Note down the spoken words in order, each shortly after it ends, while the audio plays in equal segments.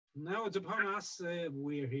Now it's upon us.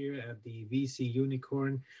 We're here at the VC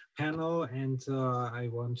Unicorn panel, and I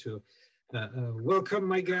want to welcome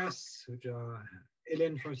my guests, which are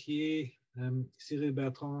H.Falchier,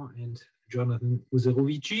 C.Bertrand, and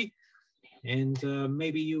J.Userovici. And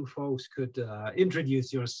maybe you folks could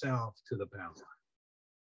introduce yourself to the panel.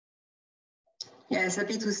 Yes,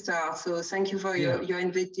 happy to start. So thank you for your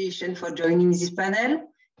invitation for joining this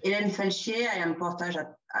panel. H.Falchier, I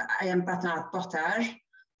am partner at Portage.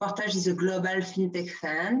 Portage is a global fintech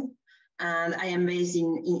fund, and I am based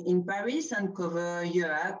in Paris and cover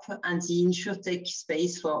Europe and the insurtech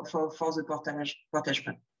space for the Portage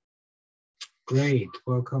fund. Great,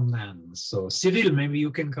 welcome then. So Cyril, maybe you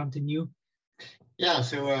can continue. Yeah,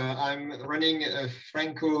 so I'm running a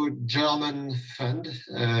Franco-German fund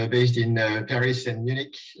based in Paris and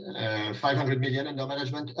Munich, 500 million under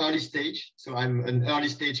management, early stage. So I'm an early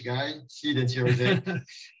stage guy, seed and Series A,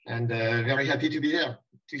 and very happy to be there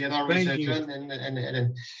together with John and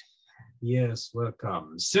Ellen. Yes,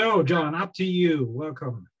 welcome. So John, up to you.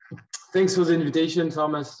 Welcome. Thanks for the invitation,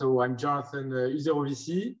 Thomas. So I'm Jonathan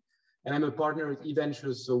J.Userovici, and I'm a partner at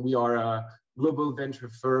E.Ventures. So we are a global venture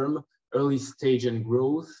firm, early stage and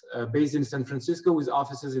growth, based in San Francisco with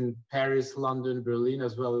offices in Paris, London, Berlin,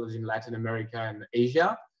 as well as in Latin America and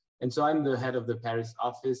Asia. And so I'm the head of the Paris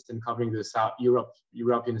office and covering the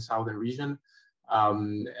European Southern region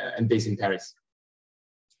and based in Paris.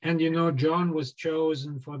 And you know, John was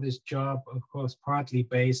chosen for this job, of course, partly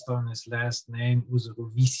based on his last name,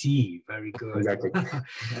 J.Userovici. Very good. Exactly.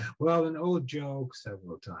 Well, an old joke,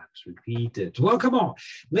 several times repeated. Well, come on,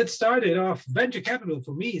 let's start it off. Venture capital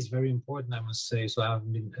for me is very important, I must say. So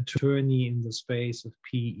I've been attorney in the space of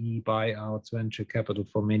PE, buyouts, venture capital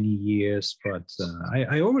for many years. But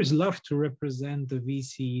I always love to represent the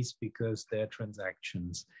VCs because their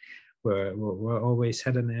transactions were always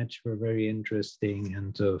had an edge, were very interesting.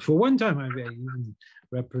 And for one time I even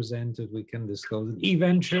represented, we can disclose it,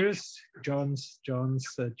 E.Ventures, John's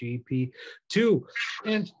GP too.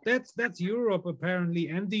 And that's Europe apparently,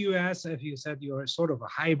 and the US. As you said, you're sort of a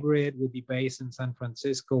hybrid with the base in San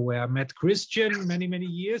Francisco, where I met Christian many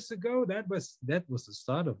years ago. That was the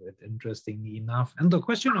start of it, interestingly enough. And the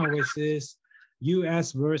question always is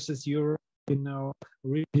US versus Europe. You know,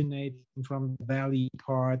 originating from the Valley,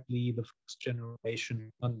 partly the first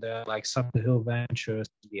generation, and like some Hill Ventures,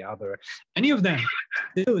 the other. Any of them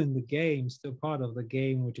still in the game, still part of the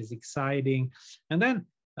game, which is exciting. And then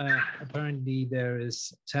apparently there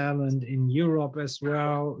is talent in Europe as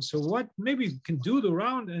well. So what, maybe we can do the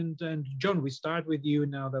round. And John, we start with you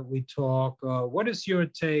now that we talk. What is your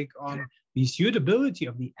take on the suitability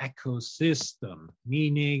of the ecosystem?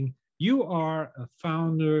 Meaning you are a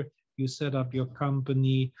founder, you set up your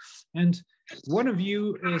company, and one of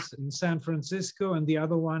you is in San Francisco and the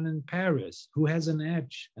other one in Paris. Who has an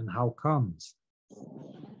edge and how comes?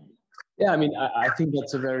 Yeah, I mean, I think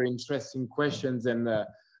that's a very interesting question. And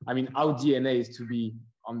I mean, our DNA is to be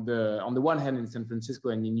on the one hand in San Francisco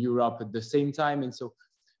and in Europe at the same time. And so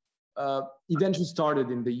eventually started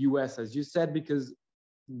in the US, as you said, because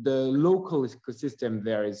the local ecosystem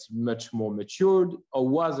there is much more matured, or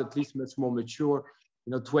was at least much more mature,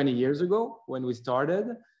 20 years ago when we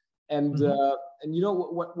started. And and you know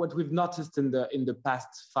what we've noticed in the past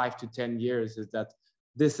 5 to 10 years is that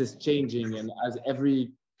this is changing. And as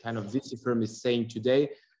every kind of VC firm is saying today,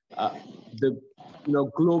 the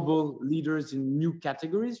global leaders in new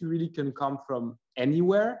categories really can come from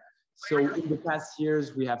anywhere. So in the past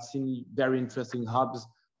years, we have seen very interesting hubs,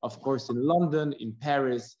 of course, in London, in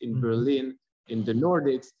Paris, in Berlin, in the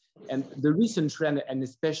Nordics. And the recent trend, and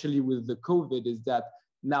especially with the COVID, is that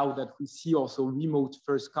now that we see also remote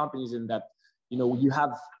first companies, and that you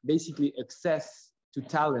have basically access to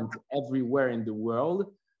talent everywhere in the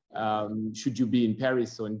world. Should you be in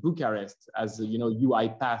Paris or in Bucharest, as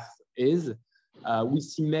UiPath is, we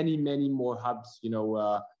see many more hubs,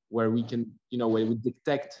 where we can, where we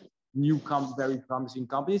detect new very promising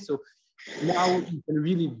companies. So now you can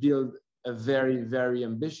really build a very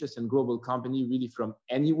ambitious and global company really from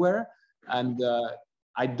anywhere. And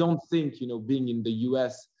I don't think being in the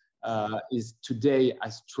US is today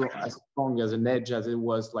as strong as an edge as it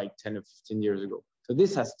was like 10 or 15 years ago. So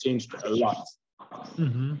this has changed a lot.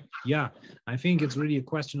 Yeah, I think it's really a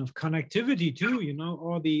question of connectivity too.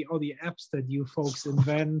 All the apps that you folks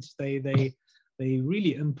invent, they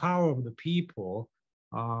really empower the people.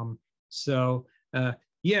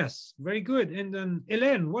 Yes, very good. And then,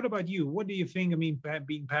 Hélène, what about you? What do you think? I mean,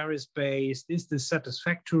 being Paris-based, is this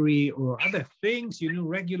satisfactory, or other things,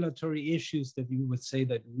 regulatory issues that you would say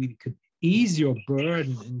that really could ease your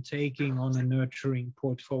burden in taking on and nurturing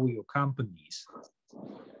portfolio companies?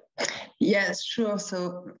 Yes, sure.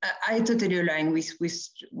 So I totally align with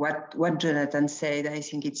what Jonathan said. I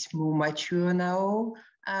think it's more mature now.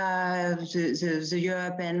 The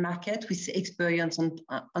European market with experience on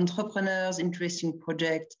entrepreneurs, interesting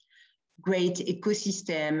project, great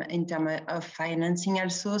ecosystem in terms of financing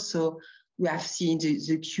also. So we have seen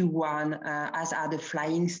the Q1 as had a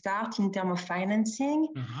flying start in terms of financing.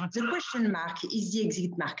 The question mark is the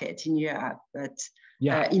exit market in Europe, but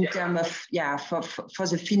in terms of, for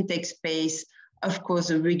the fintech space, of course,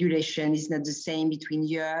 the regulation is not the same between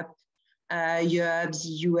Europe,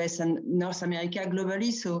 the US and North America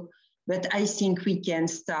globally. So, but I think we can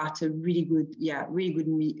start a really good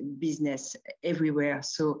business everywhere.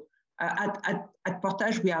 So at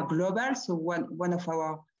Portage, we are global. So one of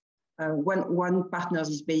our one partners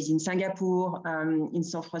is based in Singapore, in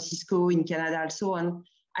San Francisco, in Canada also. And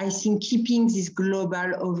I think keeping this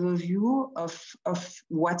global overview of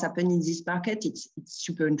what's happening in this market, it's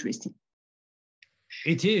super interesting.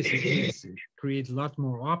 It is. It creates a lot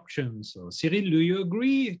more options. So Cyril, do you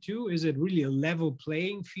agree too? Is it really a level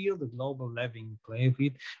playing field, a global level playing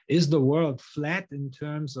field? Is the world flat in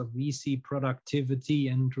terms of VC productivity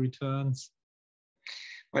and returns?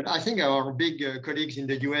 Well, I think our big colleagues in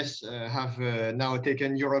the US have now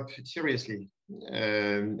taken Europe seriously.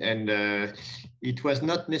 And it was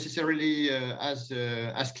not necessarily as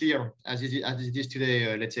clear as it is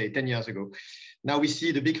today, let's say 10 years ago. Now we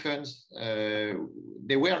see the big funds,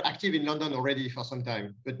 they were active in London already for some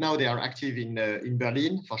time, but now they are active in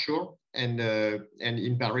Berlin for sure, and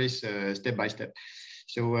in Paris step by step.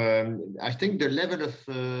 So I think the level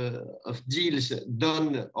of deals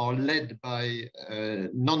done or led by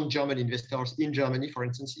non-German investors in Germany, for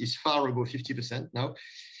instance, is far above 50% now.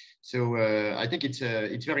 So I think it's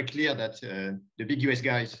very clear that the big US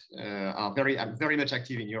guys are very much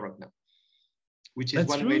active in Europe now, which is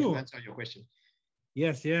one way to answer your question.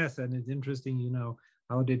 Yes, and it's interesting, you know,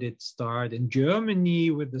 how did it start in Germany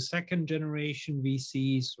with the second generation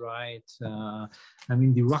VCs, right? I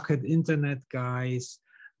mean, the Rocket Internet guys,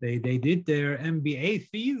 they did their MBA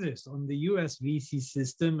thesis on the US VC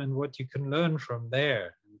system and what you can learn from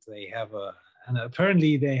there. And they have and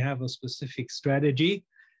apparently they have a specific strategy.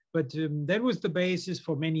 But that was the basis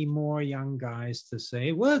for many more young guys to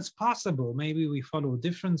say, well, it's possible. Maybe we follow a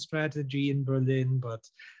different strategy in Berlin, but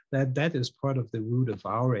that is part of the root of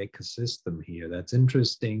our ecosystem here. That's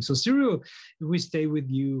interesting. So Cyril, if we stay with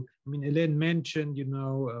you, I mean, Hélène mentioned, you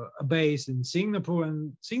know, a base in Singapore,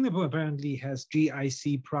 and Singapore apparently has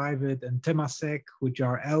GIC Private and Temasek, which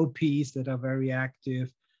are LPs that are very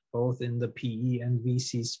active, both in the PE and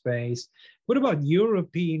VC space. What about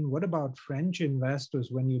European, what about French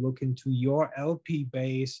investors when you look into your LP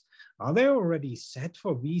base? Are they already set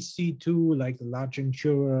for VC2, like the large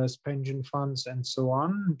insurers, pension funds, and so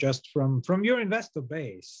on, just from your investor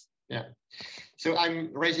base? Yeah, so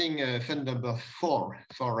I'm raising fund number 4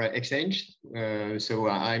 for XAnge. So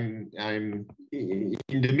I'm in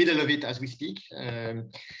the middle of it as we speak,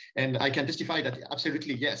 and I can testify that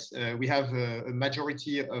absolutely yes, we have a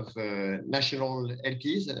majority of national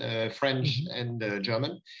LPs, French and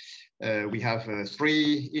German. We have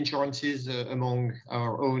 3 insurances among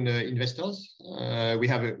our own investors. We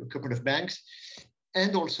have a couple of banks.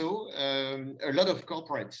 And also a lot of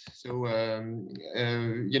corporates. So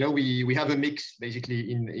you know, we have a mix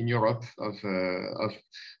basically in Europe of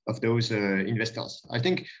those investors. I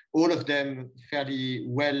think all of them fairly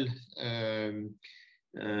well,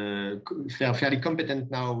 fairly competent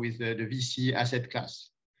now with the VC asset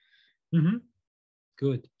class. Mm-hmm.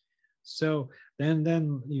 Good. So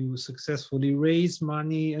then you successfully raise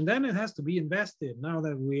money, and then it has to be invested. Now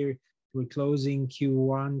that we're closing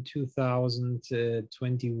Q1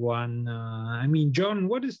 2021. I mean, John,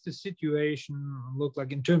 what does the situation look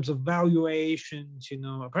like in terms of valuations? You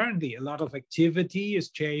know, apparently a lot of activity is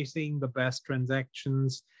chasing the best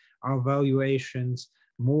transactions. Our valuations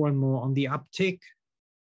more and more on the uptick.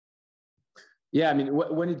 Yeah, I mean,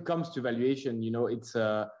 when it comes to valuation, you know, it's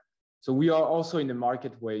so we are also in a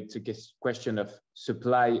market where it's a question of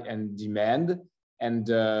supply and demand. And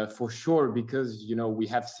for sure, because, you know, we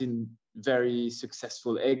have seen very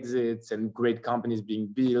successful exits and great companies being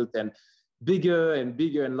built, and bigger and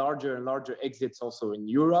larger exits also in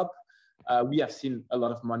Europe. We have seen a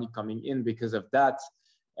lot of money coming in because of that.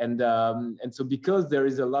 And so because there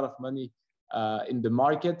is a lot of money in the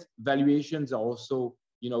market, valuations are also,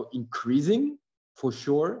 you know, increasing for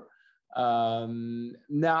sure.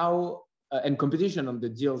 Now, and competition on the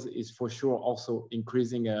deals is for sure also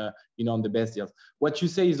increasing, you know, on the best deals. What you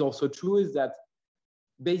say is also true, is that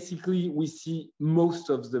basically we see most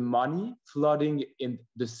of the money flooding in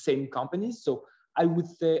the same companies. So I would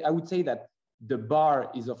say that the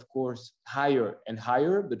bar is of course higher and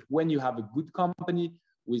higher, but when you have a good company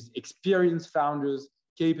with experienced founders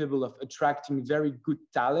capable of attracting very good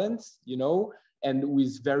talents, you know, and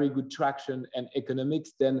with very good traction and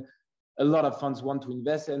economics, then a lot of funds want to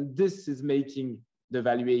invest, and this is making the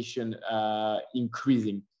valuation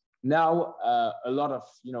increasing. Now, a lot of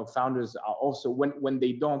founders are also, when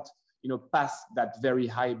they don't pass that very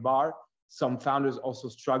high bar, some founders also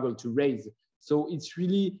struggle to raise. So it's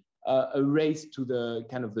really a race to the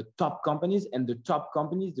kind of the top companies, and the top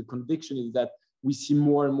companies, the conviction is that we see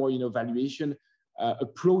more and more valuation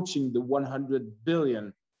approaching the 100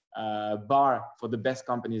 billion bar for the best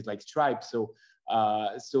companies like Stripe. So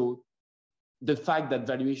the fact that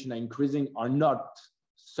valuation are increasing are not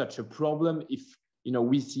such a problem if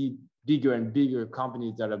we see bigger and bigger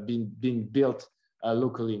companies that are being built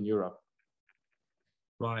locally in Europe.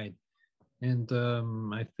 Right. And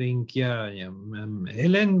I think,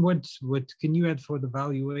 Hélène, what can you add for the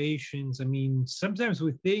valuations? I mean, sometimes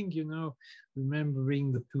we think,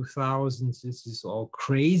 remembering the 2000s, this is all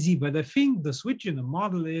crazy, but I think the switch in the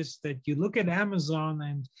model is that you look at Amazon,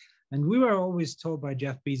 and we were always told by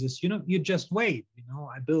Jeff Bezos, you just wait,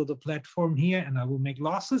 I build a platform here and I will make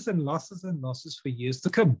losses and losses and losses for years to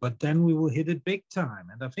come, but then we will hit it big time.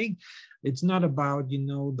 And I think it's not about,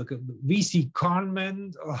 the VC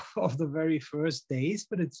conment of the very first days,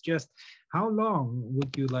 but it's just how long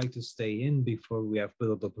would you like to stay in before we have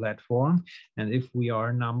built a platform? And if we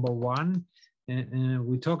are number one,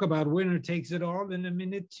 we talk about winner takes it all in a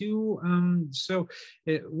minute too. So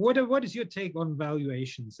what is your take on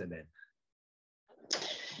valuations, Hélène?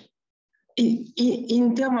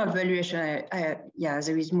 In terms of valuation,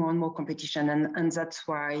 there is more and more competition, and that's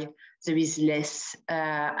why there is less,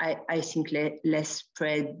 I think, less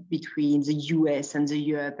spread between the US and the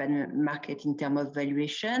European market in terms of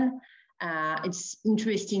valuation. It's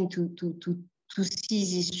interesting to see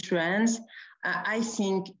these trends. I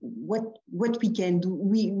think what we can do,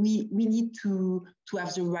 we need to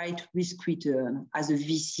have the right risk return as a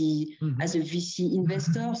VC, as a VC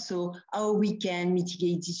investor. So how we can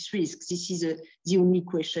mitigate this risk? This is the only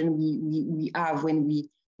question we have when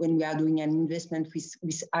we are doing an investment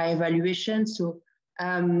with high valuation. So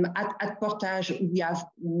at Portage, we have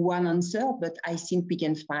one answer, but I think we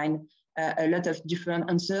can find a lot of different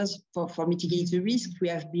answers for mitigate the risk. We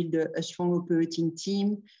have built a strong operating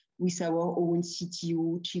team with our own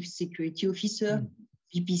CTO, Chief Security Officer,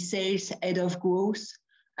 VP Sales, Head of Growth.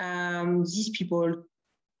 These people,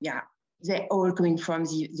 they're all coming from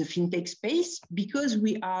the fintech space because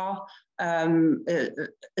we are a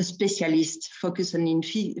specialist focused on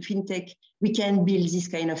fintech. We can build this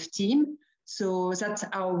kind of team. So that's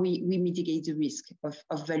how we mitigate the risk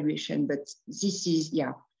of valuation. But this is,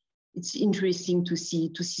 it's interesting to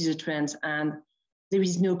see the trends, and there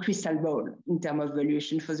is no crystal ball in terms of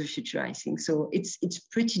valuation for the future, I think. So it's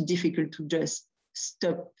pretty difficult to just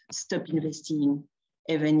stop investing,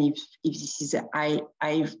 even if this is a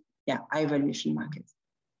high valuation market.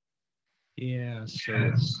 Yeah.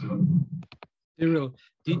 So Cyril,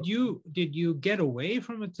 did you get away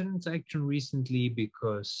from a transaction recently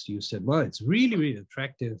because you said, well, it's really, really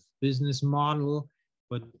attractive business model,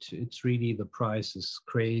 but it's really the price is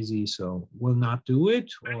crazy, so we'll not do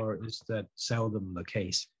it? Or is that seldom the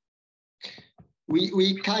case?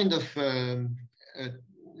 We kind of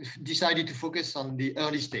decided to focus on the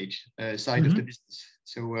early stage side of the business.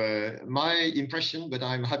 So my impression, but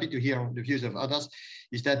I'm happy to hear the views of others,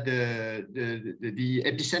 is that the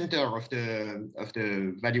epicenter of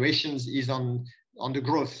the valuations is on the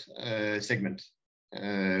growth segment,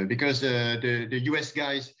 because the US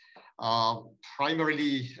guys are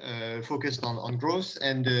primarily focused on growth,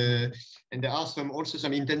 and there are also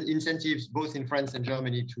some incentives both in France and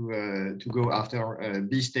Germany to go after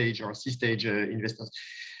B stage or C stage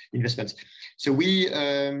investments. So we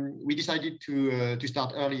decided to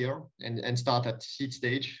start earlier and start at seed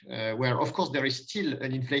stage, where of course there is still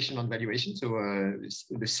an inflation on valuation. So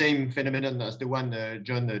the same phenomenon as the one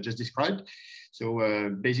John just described. So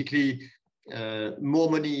basically, more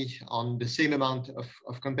money on the same amount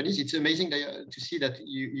of companies. It's amazing to see that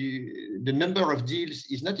the number of deals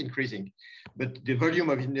is not increasing, but the volume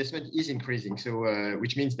of investment is increasing. So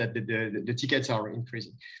which means that the tickets are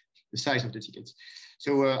increasing, the size of the tickets.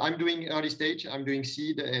 So I'm doing early stage, I'm doing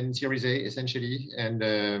seed and Series A essentially, and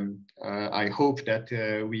I hope that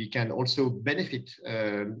we can also benefit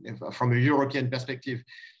from a European perspective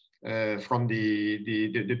from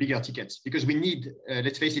the bigger tickets, because we need,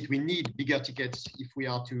 let's face it, we need bigger tickets if we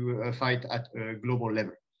are to fight at a global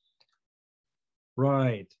level.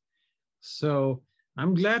 Right. So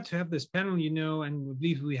I'm glad to have this panel, you know, and we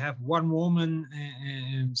believe we have one woman.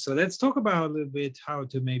 And so let's talk about a little bit how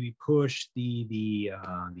to maybe push the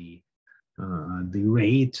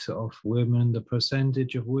rate of women, the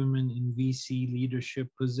percentage of women in VC leadership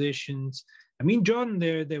positions. I mean, John,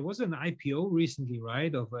 there was an IPO recently,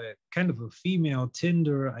 right, of a kind of a female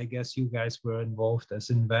Tinder. I guess you guys were involved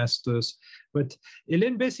as investors. But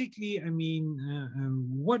Hélène, basically, I mean,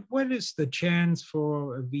 what is the chance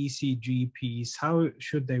for VC GPs? How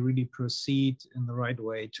should they really proceed in the right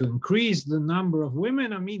way to increase the number of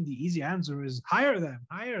women? I mean, the easy answer is hire them.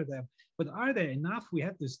 But are there enough? We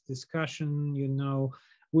had this discussion, you know,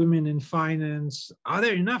 women in finance. Are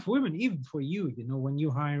there enough women, even for you? You know, when you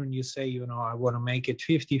hire and you say, you know, I want to make it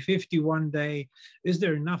 50-50 one day, is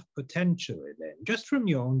there enough potential then, just from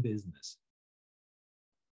your own business?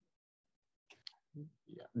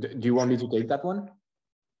 Yeah. Do you want me to take that one?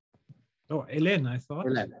 Oh, Hélène, I thought.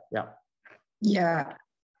 Hélène, yeah. Yeah.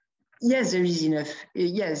 Yes, there is enough.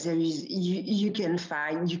 Yes, there is. You can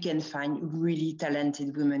find really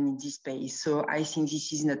talented women in this space. So I think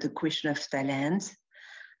this is not a question of talent.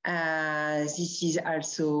 This is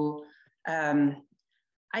also.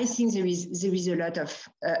 I think there is a lot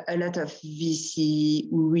of VC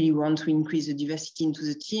who really want to increase the diversity into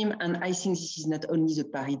the team, and I think this is not only the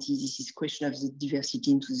parity. This is a question of the diversity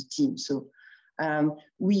into the team. So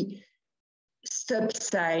we stop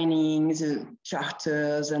signing the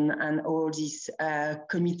charters and all these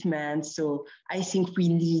commitments. So I think we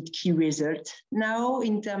need key results now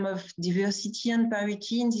in terms of diversity and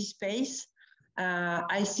parity in this space.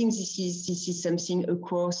 I think this is something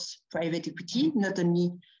across private equity, not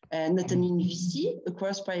only in VC,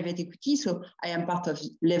 across private equity. So I am part of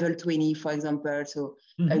Level 20, for example, so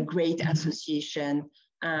a great association.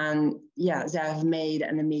 And yeah, they have made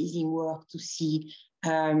an amazing work to see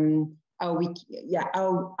how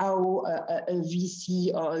a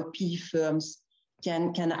VC or a PE firms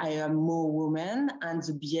can hire more women, and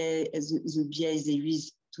the bias there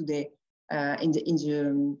is today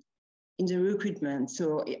in the recruitment.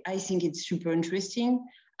 So I think it's super interesting.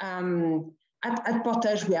 At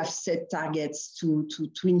Portage, we have set targets to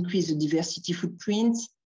increase the diversity footprint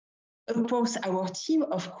across our team,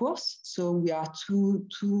 of course. So we are two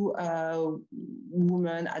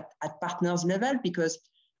women at partners level, because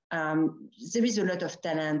there is a lot of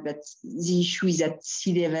talent, but the issue is at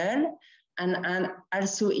C-level, and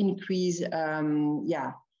also increase,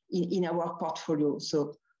 in our portfolio.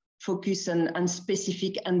 So focus on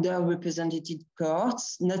specific underrepresented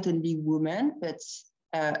cohorts, not only women, but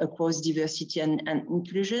across diversity and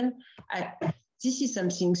inclusion. This is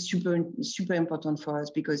something super important for us,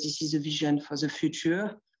 because this is a vision for the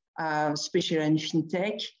future, especially in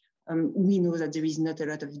fintech. We know that there is not a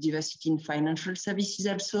lot of diversity in financial services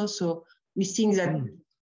also. So we think that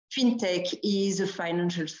fintech is the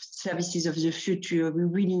financial services of the future. We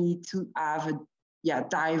really need to have a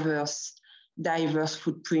diverse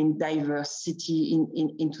footprint, diversity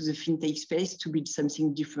into the fintech space to build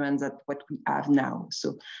something different than what we have now.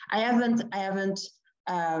 So I haven't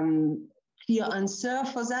clear answer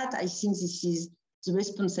for that. I think this is the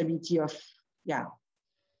responsibility of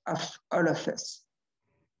all of us.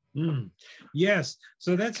 Yes,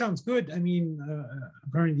 so that sounds good. I mean,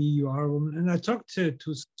 apparently you are a woman. And I talked to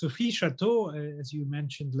Sophie Chateau, as you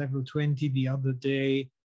mentioned, Level 20 the other day.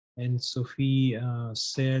 And Sophie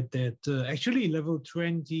said that actually Level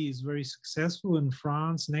 20 is very successful in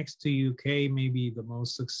France, next to UK, maybe the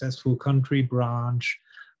most successful country branch,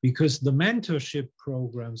 because the mentorship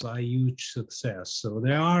programs are a huge success. So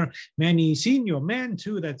there are many senior men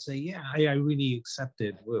too that say, yeah, I really accept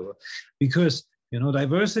it. Because you know,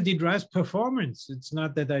 diversity drives performance. It's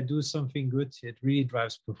not that I do something good, it really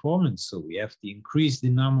drives performance. So we have to increase the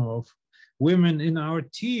number of women in our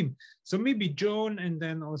team. So maybe Joan, and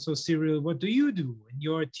then also Cyril, what do you do in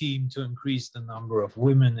your team to increase the number of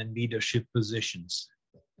women in leadership positions?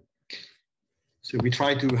 So we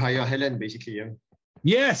try to hire Hélène, basically. Yeah?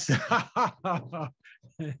 Yes.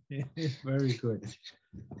 Very good.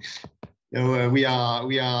 We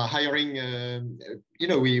are hiring.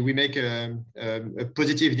 We make a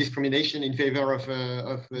positive discrimination in favor of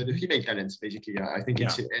the female talents. Basically, I think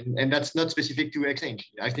it's and that's not specific to XAnge.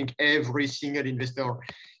 I think every single investor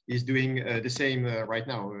is doing the same right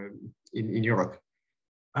now in Europe.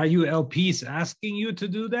 Are you LPs asking you to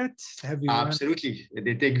do that? Have you? Absolutely,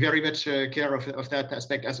 they take very much care of that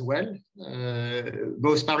aspect as well,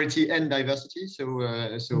 both parity and diversity. So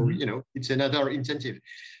you know, it's another incentive.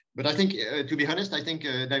 But I think, to be honest, I think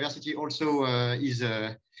diversity also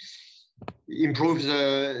improves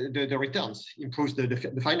the returns, improves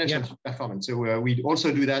the financial performance. So we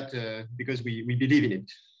also do that because we believe in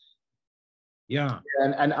it. Yeah.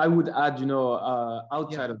 And I would add,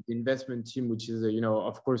 outside of the investment team, which is,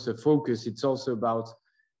 of course, a focus, it's also about,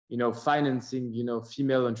 financing,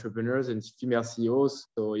 female entrepreneurs and female CEOs.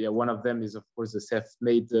 So yeah, one of them is, of course, the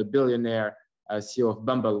self-made billionaire CEO of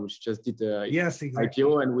Bumble, which just did a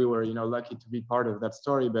IPO, and we were, lucky to be part of that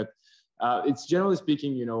story. But it's generally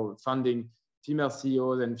speaking, funding female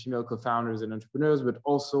CEOs and female co-founders and entrepreneurs, but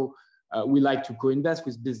also we like to co-invest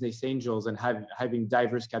with business angels, and having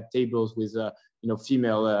diverse cap tables with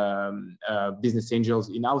female business angels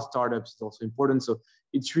in our startups is also important. So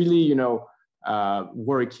it's really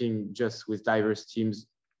working just with diverse teams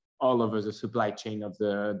all over the supply chain of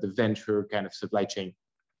the venture kind of supply chain.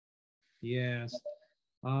 Yes.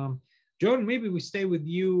 Jordan, maybe we stay with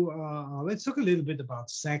you. Let's talk a little bit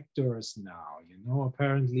about sectors now.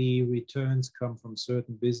 Apparently returns come from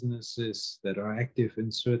certain businesses that are active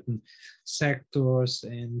in certain sectors,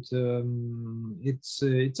 and it's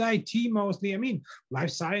IT mostly. I mean,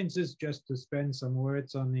 life sciences, just to spend some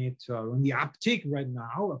words on it, on the uptick right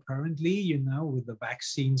now. Apparently, with the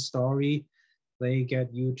vaccine story, they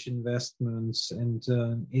get huge investments, and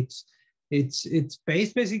it's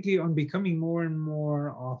based basically on becoming more and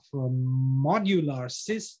more of a modular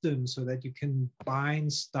system, so that you can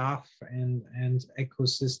bind stuff and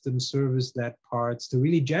ecosystem service-led parts to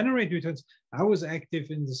really generate returns. I was active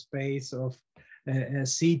in the space of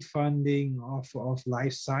seed funding of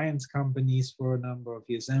life science companies for a number of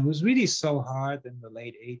years, and it was really so hard in the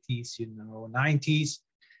late 80s, 90s.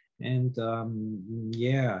 And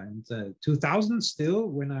 2000 still,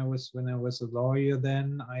 when I was a lawyer,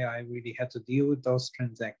 then I really had to deal with those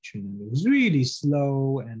transactions, and it was really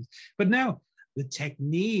slow. But now the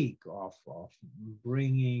technique of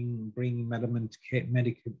bringing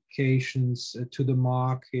medications to the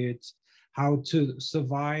market, how to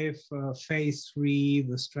survive phase 3,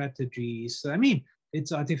 the strategies. I mean,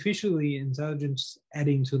 it's artificial intelligence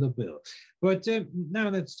adding to the bill. But now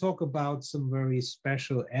let's talk about some very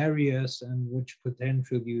special areas and which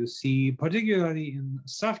potential you see, particularly in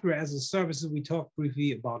software as a service. We talked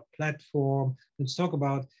briefly about platform. Let's talk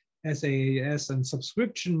about SaaS and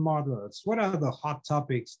subscription models. What are the hot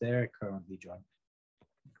topics there currently, John?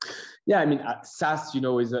 Yeah, I mean, SaaS,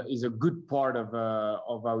 is a good part of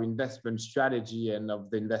our investment strategy and of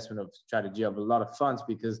the investment strategy of a lot of funds,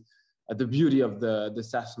 because the beauty of the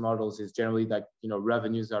SaaS models is generally that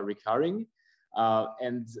revenues are recurring,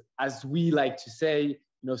 and as we like to say,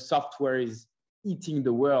 software is eating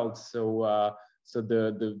the world. So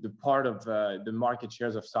the part of the market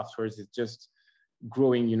shares of software is just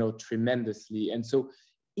growing tremendously. And so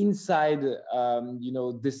inside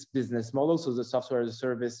this business model, so the software as a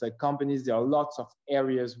service companies, there are lots of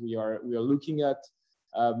areas we are looking at.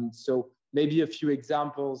 So maybe a few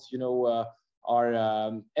examples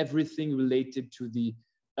are everything related to the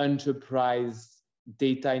enterprise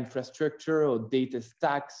data infrastructure or data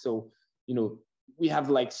stack. So, we have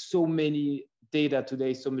so many data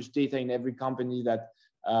today, so much data in every company that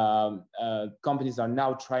companies are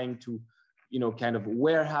now trying to, kind of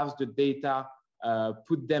warehouse the data,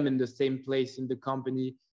 put them in the same place in the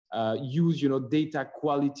company, use, data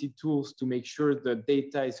quality tools to make sure the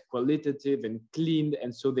data is qualitative and clean.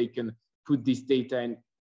 And so they can put this data in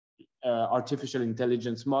artificial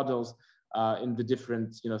intelligence models in the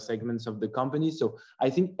different segments of the company. So I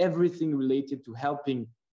think everything related to helping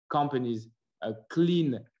companies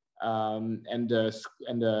clean and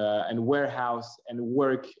warehouse and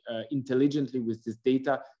work intelligently with this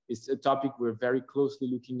data is a topic we're very closely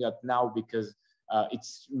looking at now, because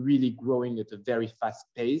it's really growing at a very fast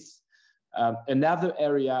pace. Another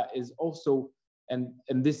area is also, and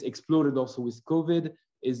this exploded also with COVID,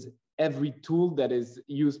 is every tool that is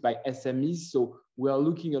used by SMEs. So we are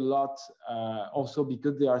looking a lot also,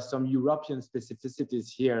 because there are some European specificities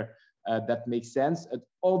here that make sense, at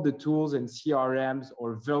all the tools and CRMs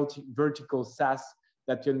or vertical SaaS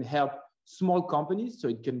that can help small companies. So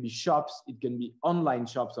it can be shops, it can be online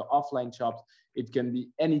shops or offline shops, it can be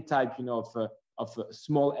any type of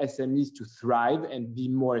small SMEs to thrive and be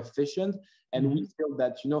more efficient. And we feel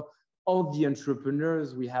that all the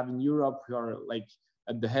entrepreneurs we have in Europe who are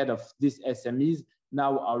at the head of these SMEs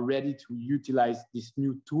now are ready to utilize these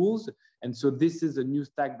new tools. And so this is a new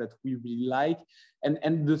stack that we really like.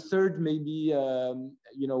 And the third maybe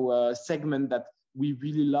segment that we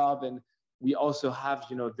really love, and we also have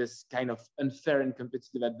this kind of unfair and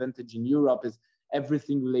competitive advantage in Europe, is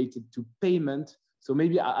everything related to payment. So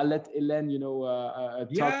maybe I'll let Hélène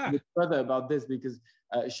talk a bit further about this, because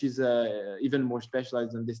she's even more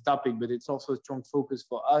specialized in this topic, but it's also a strong focus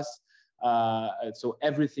for us. So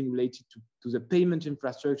everything related to the payment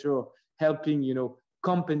infrastructure, helping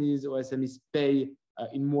companies or SMEs pay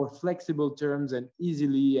in more flexible terms and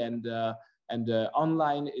easily, and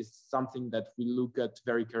online is something that we look at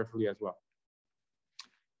very carefully as well.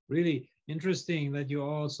 Really interesting that you're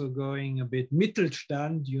also going a bit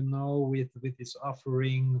Mittelstand, you know, with this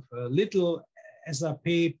offering little SAP,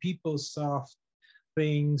 PeopleSoft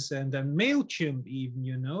things, and then MailChimp even,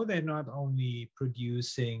 you know, they're not only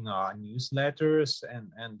producing newsletters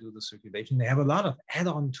and do the circulation, they have a lot of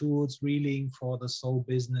add-on tools really for the sole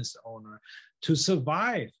business owner to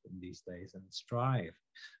survive in these days and strive.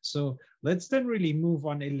 So let's then really move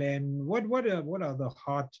on, Hélène. What are the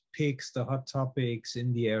hot picks, the hot topics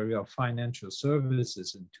in the area of financial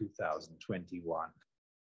services in 2021?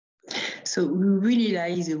 So we really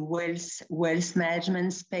like the wealth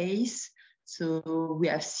management space. So we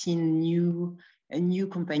have seen a new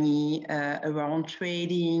company around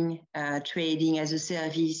trading as a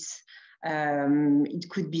service. It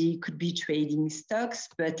could be trading stocks,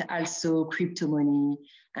 but also crypto money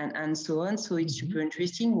and so on. So it's super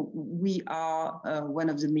interesting. We are one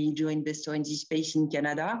of the major investors in this space in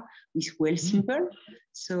Canada with Wealthsimple.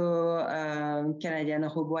 So Canadian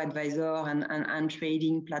robo-advisor and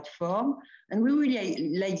trading platform. And we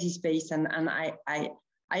really like this space, and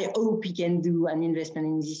I hope we can do an investment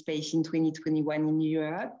in this space in 2021 in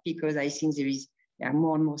Europe, because I think there is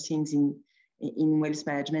more and more things in wealth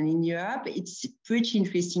management in Europe. It's pretty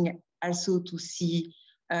interesting also to see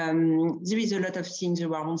there is a lot of things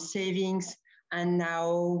around savings, and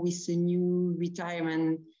now with the new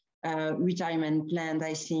retirement plan,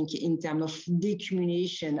 I think in terms of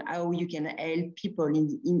decumulation, how you can help people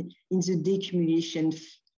in the decumulation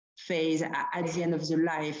phase at the end of the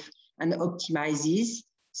life and optimize this.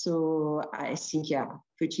 So I think,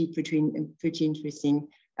 pretty interesting.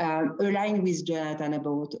 Aligned with Jonathan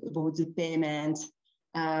about the payment.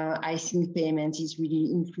 I think payment is really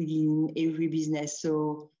including every business.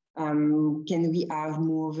 So can we have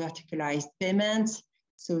more verticalized payments?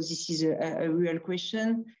 So this is a real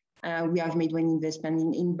question. We have made one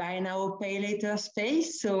investment in buy now, pay later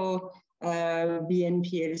space. So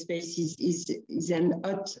BNPL space is an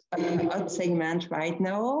hot segment right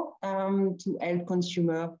now to help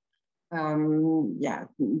consumer,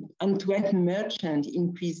 and to help merchant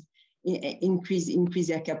increase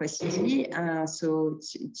their capacity. So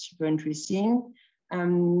it's super interesting. I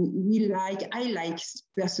like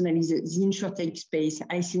personally the insurtech space.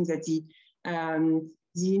 I think that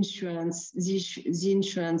the insurance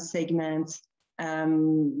segment,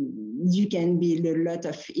 you can build a lot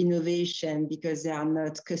of innovation because they are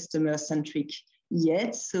not customer centric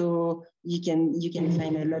yet. So you can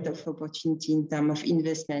find a lot of opportunity in terms of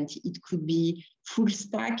investment. It could be full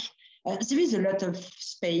stack. There is a lot of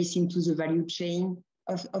space into the value chain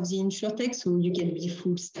of the insurtech. So you can be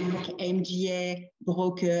full stack, MGA,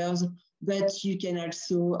 brokers, but you can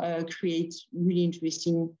also create really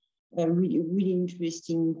interesting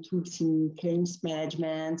tools in claims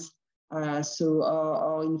management. Or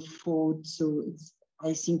in fraud. So it's,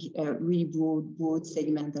 I think, a really broad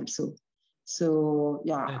segment also. So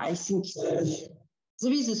I think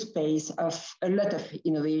there is a space of a lot of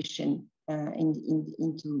innovation into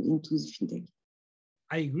the fintech.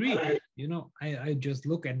 I agree. You know, I just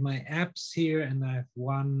look at my apps here, and I have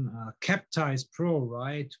one Captize Pro,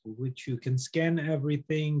 right, which you can scan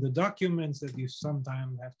everything, the documents that you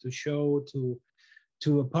sometimes have to show to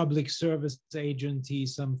a public service agency,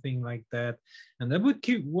 something like that. And that would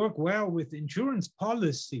work well with insurance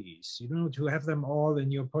policies, you know, to have them all in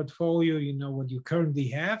your portfolio, you know, what you currently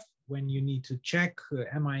have, when you need to check,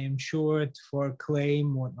 am I insured for a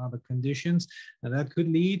claim, what are the conditions? And that could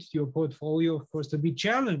lead your portfolio, of course, to be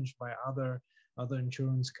challenged by other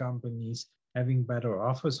insurance companies having better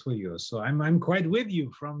offers for you. So I'm quite with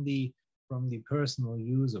you from the personal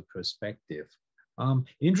user perspective.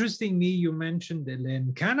 Interestingly, you mentioned,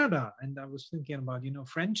 Hélène, Canada, and I was thinking about, you know,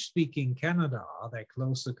 French-speaking Canada. Are there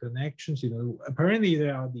closer connections? You know, apparently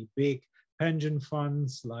there are the big pension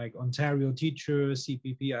funds like Ontario Teachers,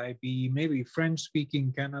 CPPIB, maybe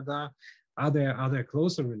French-speaking Canada. Are there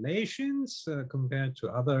closer relations compared to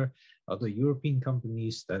other European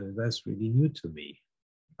companies? That's really new to me.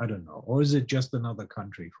 I don't know. Or is it just another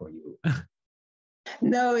country for you?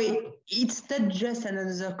 No, it's not just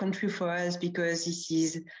another country for us, because this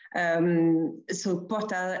is, so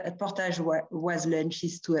Portage was launched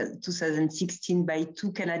in 2016 by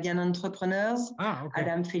two Canadian entrepreneurs, okay.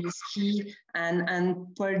 Adam Feliski and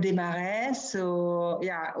Paul Desmarais. So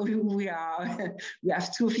we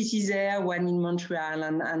have two offices there, one in Montreal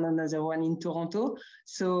and another one in Toronto.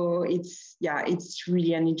 So it's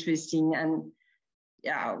really an interesting, and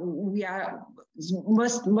we are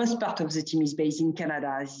most part of the team is based in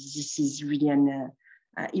Canada. This is really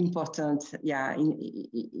important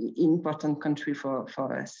country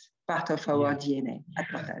for us, part of our DNA at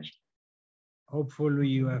Portage. Hopefully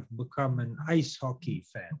you have become an ice hockey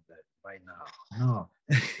fan by now. No.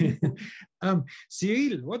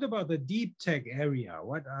 Cyril, what about the deep tech area?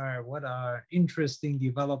 What are interesting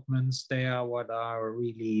developments there? What are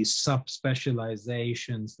really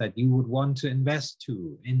sub-specializations that you would want to invest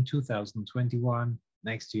to in 2021,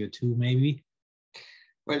 next year too, maybe?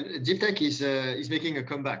 Well, deep tech is making a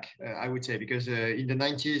comeback, I would say, because in the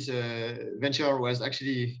 90s, venture was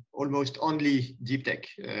actually almost only deep tech,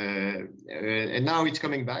 and now it's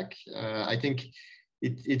coming back. I think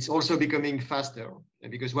it's also becoming faster,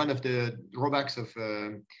 because one of the drawbacks of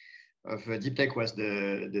deep tech was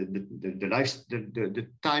the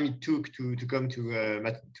time it took to come to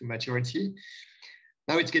maturity.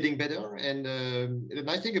 Now it's getting better, and the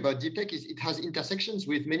nice thing about deep tech is it has intersections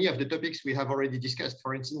with many of the topics we have already discussed.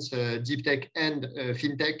 For instance, deep tech and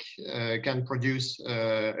fintech can produce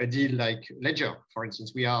a deal like Ledger. For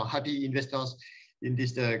instance, we are happy investors in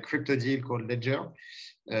this crypto deal called Ledger.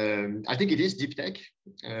 I think it is deep tech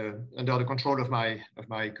under the control of my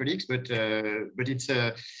colleagues, but it's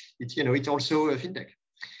also a fintech.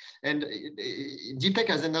 And deep tech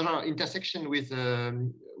has another intersection with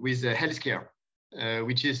healthcare.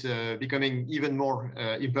 Which is becoming even more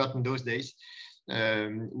important those days.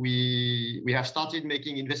 We have started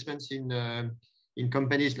making investments in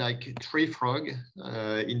companies like TreeFrog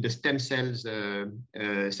in the stem cells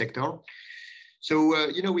sector. So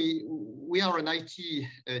we are an IT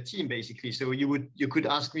team basically. So you could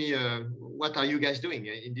ask me, what are you guys doing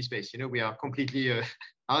in this space? We are completely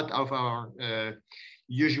out of our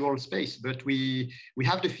usual space, but we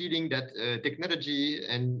have the feeling that technology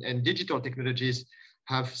and digital technologies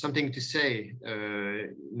have something to say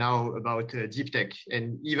now about deep tech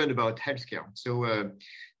and even about healthcare. So,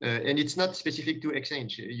 and it's not specific to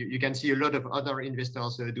XAnge. You can see a lot of other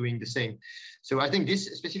investors doing the same. So I think this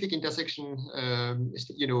specific intersection,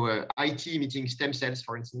 IT meeting stem cells,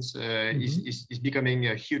 for instance, is becoming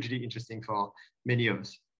hugely interesting for many of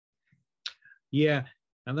us. Yeah.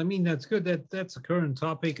 And I mean, that's good. That's a current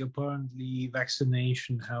topic, apparently,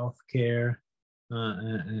 vaccination, healthcare,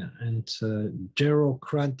 and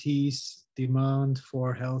bureaucracies' demand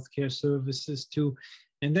for healthcare services too.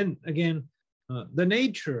 And then again, the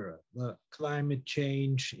nature, the climate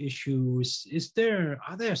change issues.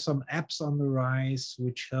 Are there some apps on the rise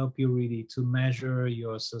which help you really to measure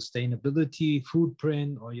your sustainability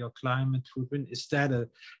footprint or your climate footprint? Is that a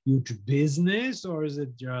huge business, or is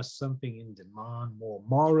it just something in demand more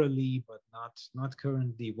morally, but not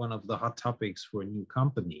currently one of the hot topics for new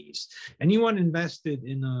companies? Anyone invested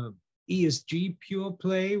in a ESG pure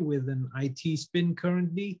play with an IT spin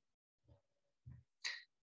currently?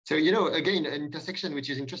 So, again, an intersection which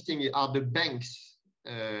is interesting are the banks,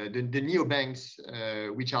 the neobanks,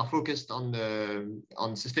 which are focused on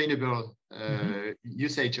sustainable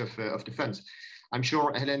usage of the funds. I'm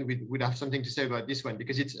sure Helen would have something to say about this one,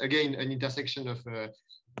 because it's, again, an intersection of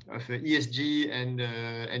ESG and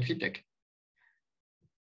fintech.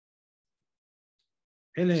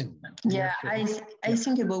 Helen. Yeah, I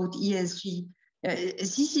think about ESG.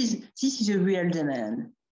 This is a real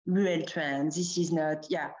demand. Real trend. This is not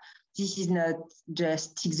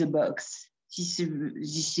just tick the box. This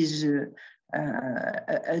is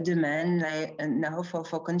a demand now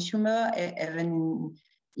for consumer, even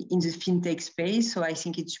in the fintech space. So I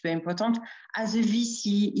think it's very important. As a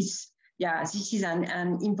VC, this is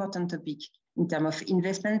an important topic in terms of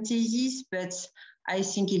investment thesis, but I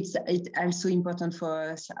think it's also important for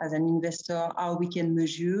us as an investor how we can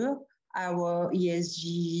measure our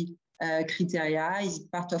ESG criteria is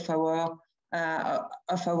part of our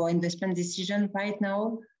investment decision right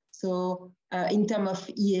now. So in terms of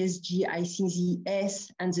ESG, I think the S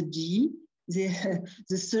and the G,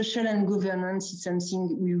 the social and governance is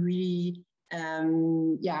something we really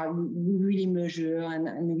measure,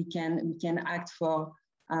 and we can act for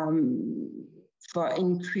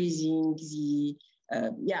increasing the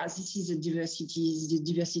this is the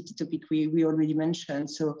diversity topic we already mentioned.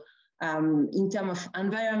 So in terms of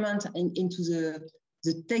environment and into the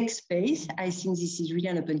tech space, I think this is really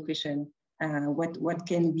an open question. What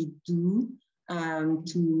can we do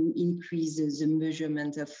to increase the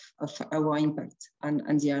measurement of our impact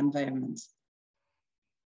on the environment?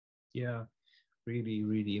 Yeah, really,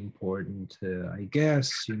 really important, I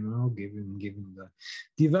guess, given the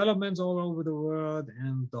developments all over the world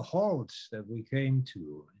and the halt that we came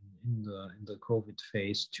to in the COVID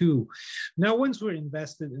phase too. Now, once we're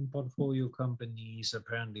invested in portfolio companies,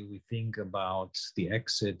 apparently we think about the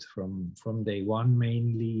exit from day one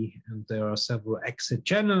mainly, and there are several exit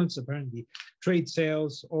channels. Apparently, trade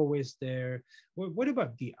sales always there. What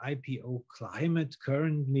about the IPO climate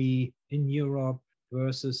currently in Europe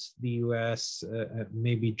versus the US?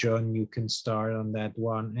 Maybe John, you can start on that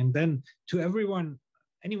one. And then to anyone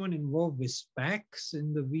involved with SPACs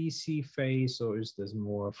in the VC phase, or is this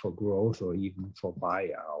more for growth or even for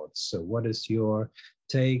buyouts? So what is your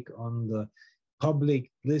take on the public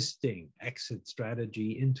listing exit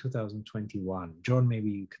strategy in 2021? John, maybe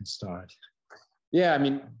you can start. Yeah, I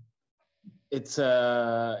mean, it's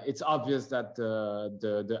obvious that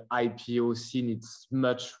the IPO scene is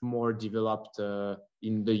much more developed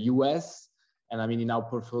in the US, and I mean in our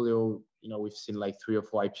portfolio, we've seen like 3 or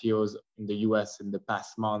 4 IPOs in the US in the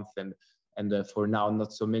past month, and for now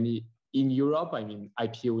not so many in Europe. I mean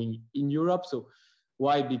IPOing in Europe. So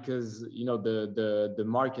why? Because the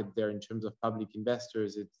market there in terms of public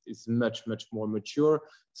investors it's much more mature.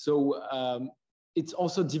 So it's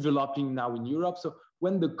also developing now in Europe. So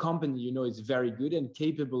when the company, is very good and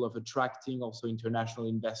capable of attracting also international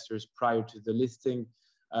investors prior to the listing,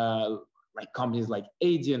 like companies like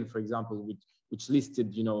Adyen, for example, which listed,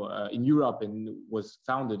 in Europe and was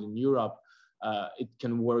founded in Europe, it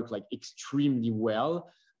can work like extremely well.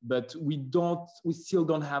 But we still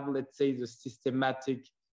don't have, let's say, the systematic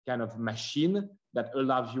kind of machine that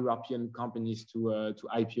allows European companies to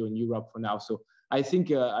IPO in Europe for now. So I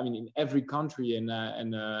think, I mean, in every country and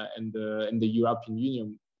the European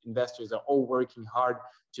Union, investors are all working hard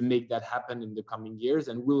to make that happen in the coming years,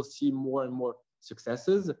 and we'll see more and more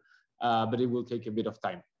successes, but it will take a bit of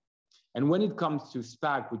time. And when it comes to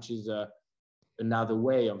SPAC, which is another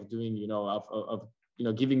way of doing,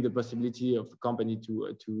 giving the possibility of a company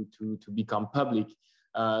to become public,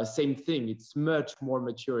 same thing. It's much more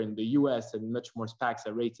mature in the US, and much more SPACs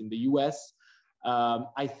are raised in the US.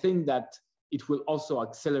 I think that it will also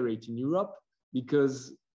accelerate in Europe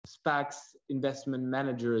because SPACs, investment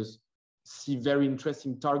managers, see very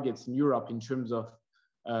interesting targets in Europe in terms of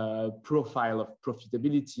profile of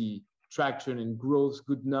profitability, traction and growth,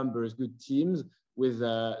 good numbers, good teams with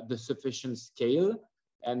the sufficient scale.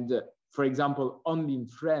 And for example, only in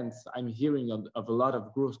France, I'm hearing of a lot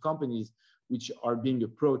of growth companies which are being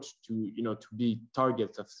approached to be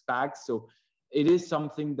targets of SPACs. So it is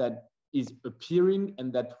something that is appearing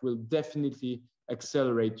and that will definitely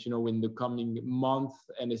accelerate, in the coming month,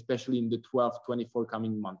 and especially in the 12, 24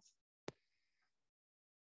 coming months.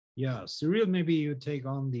 Yeah, Cyril, maybe you take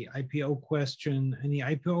on the IPO question. Any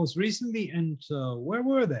IPOs recently, and where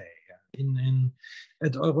were they?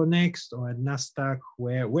 At Euronext or at Nasdaq?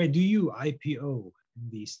 Where do you IPO in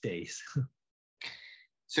these days?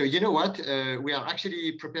 So you know what? We are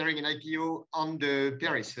actually preparing an IPO on the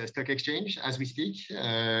Paris Stock Exchange as we speak,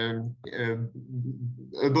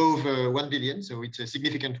 above 1 billion. So it's a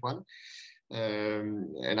significant one.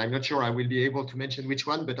 And I'm not sure I will be able to mention which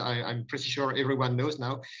one, but I'm pretty sure everyone knows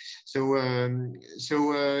now. So,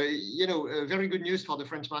 very good news for the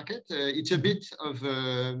French market. It's a bit of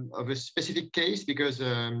a specific case because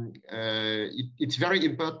it's very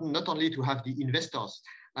important not only to have the investors.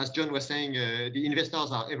 As John was saying, the investors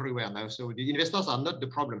are everywhere now. So the investors are not the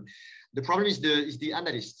problem. The problem is the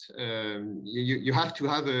analysts. You have to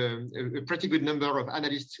have a pretty good number of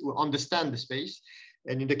analysts who understand the space.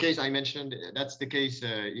 And in the case I mentioned, that's the case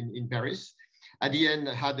in Paris. Adyen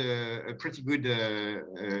had a pretty good,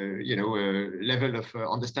 level of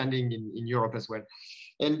understanding in Europe as well.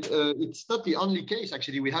 And it's not the only case,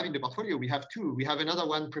 actually, we have in the portfolio. We have 2. We have another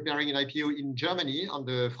one preparing an IPO in Germany on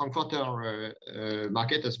the Frankfurter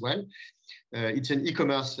market as well. It's an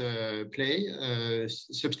e-commerce play,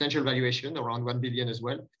 substantial valuation, around 1 billion as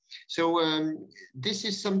well. So this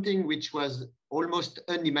is something which was almost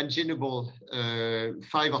unimaginable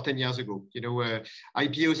 5 or 10 years ago.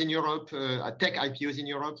 IPOs in Europe, tech IPOs in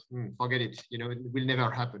Europe, forget it. It will never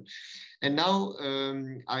happen. And now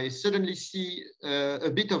I suddenly see a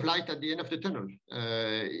bit of light at the end of the tunnel.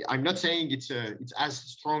 I'm not saying it's as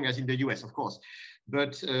strong as in the US, of course,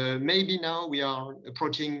 but maybe now we are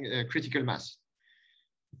approaching critical mass.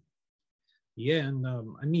 Yeah, and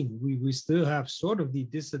I mean, we still have sort of the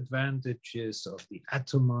disadvantages of the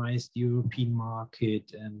atomized European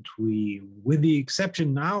market, and we, with the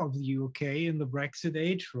exception now of the UK in the Brexit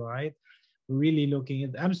age, right? We're really looking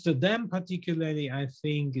at Amsterdam, particularly, I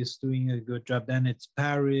think, is doing a good job. Then it's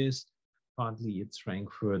Paris, partly it's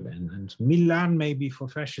Frankfurt and Milan, maybe for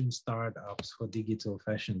fashion startups, for digital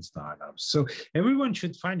fashion startups. So everyone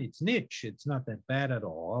should find its niche. It's not that bad at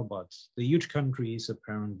all, but the huge countries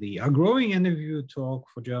apparently are growing. And if you talk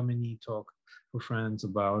for Germany, talk for France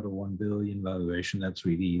about a 1 billion valuation, that's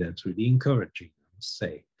really encouraging, I must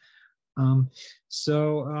say.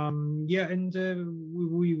 Yeah, and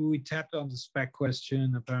we tapped on the spec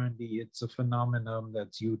question. Apparently, it's a phenomenon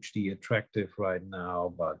that's hugely attractive right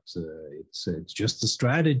now, but it's just a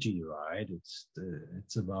strategy, right?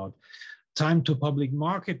 It's about time to public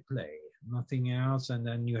market play, nothing else, and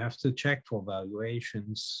then you have to check for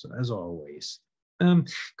valuations as always.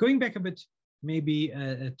 Going back a bit, maybe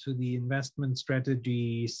to the investment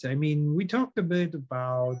strategies. I mean, we talked a bit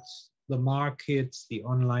about the markets, the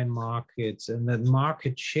online markets, and that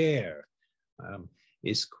market share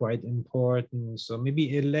is quite important. So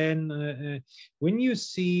maybe Hélène, when you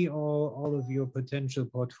see all of your potential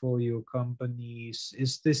portfolio companies,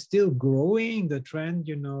 is this still growing, the trend,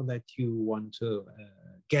 you know, that you want to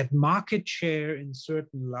get market share in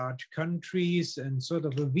certain large countries and sort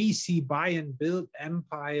of a VC buy and build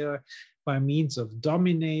empire by means of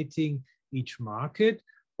dominating each market?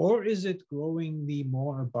 Or is it growing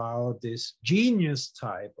more about this genius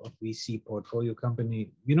type of VC portfolio company,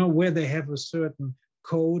 you know, where they have a certain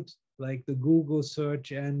code like the Google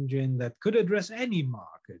search engine that could address any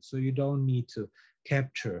market, so you don't need to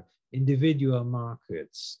capture individual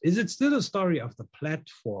markets? Is it still a story of the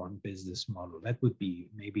platform business model? That would be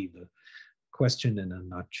maybe the question in a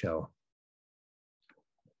nutshell.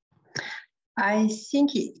 I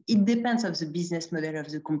think it depends on the business model of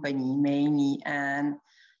the company mainly, and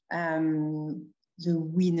the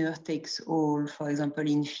winner takes all, for example,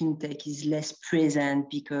 in fintech is less present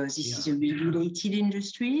because this is a regulated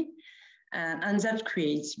industry, and that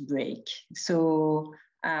creates break. So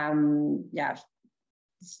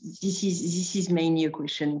this is mainly a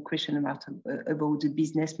question about the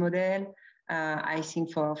business model. I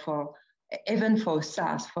think for even for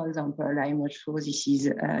SaaS, for example, I'm not sure this is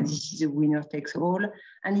a winner takes all,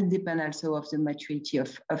 and it depends also of the maturity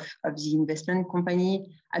of the investment company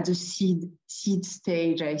at the seed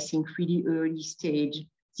stage. I think really early stage,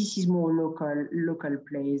 this is more local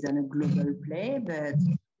play than a global play, but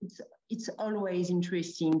it's always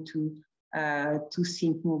interesting to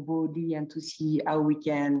think more broadly and to see how we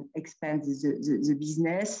can expand the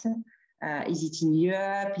business. Is it in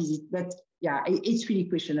Europe? But yeah, it's really a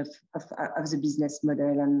question of the business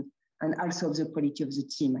model and also of the quality of the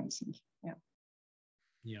team, I think.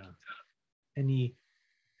 Yeah.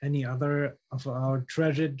 Any other of our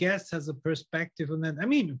treasured guests has a perspective on that? I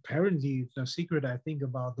mean, apparently it's no secret, I think,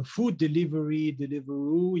 about the food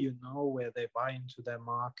Deliveroo, you know, where they buy into their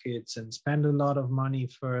markets and spend a lot of money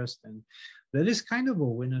first. And that is kind of a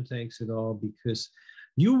winner takes it all, because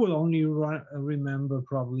you will only remember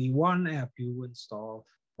probably one app you install,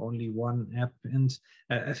 only one app. And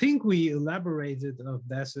I think we elaborated of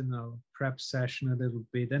this in a prep session a little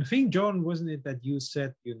bit. And I think, John, wasn't it that you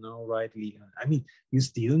said, you know, rightly, I mean, you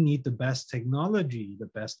still need the best technology, the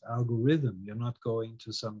best algorithm. You're not going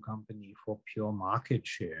to some company for pure market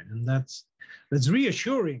share. And that's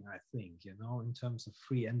reassuring, I think, you know, in terms of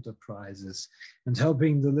free enterprises and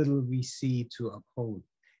helping the little VC to uphold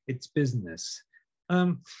its business.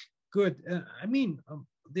 Good. I mean,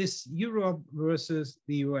 this Europe versus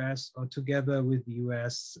the US, or together with the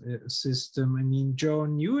US system. I mean,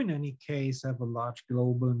 Joan, you in any case have a large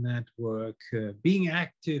global network, being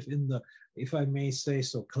active in the, if I may say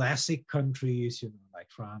so, classic countries, you know, like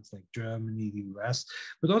France, like Germany, the US,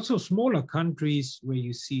 but also smaller countries where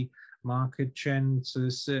you see market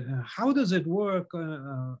chances. How does it work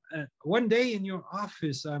one day in your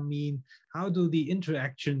office? I mean, how do the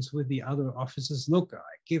interactions with the other offices look like?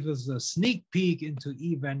 Give us a sneak peek into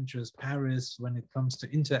E.Ventures Paris when it comes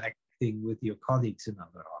to interacting with your colleagues in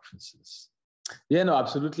other offices. Yeah, no,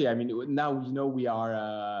 absolutely. I mean, now, you know, we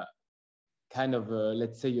are kind of,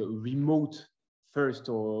 let's say, a remote first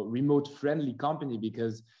or remote friendly company,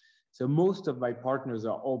 because so most of my partners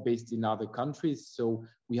are all based in other countries. So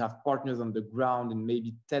we have partners on the ground in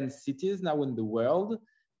maybe 10 cities now in the world.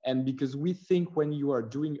 And because we think when you are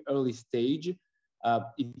doing early stage,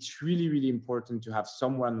 it's really, really important to have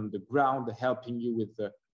someone on the ground helping you with the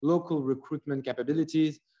local recruitment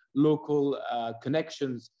capabilities, local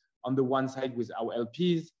connections on the one side with our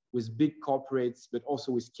LPs, with big corporates, but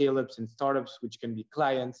also with scale-ups and startups, which can be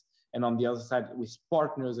clients. And on the other side, with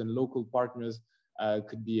partners and local partners,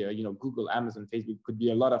 could be, you know, Google, Amazon, Facebook, could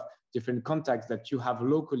be a lot of different contacts that you have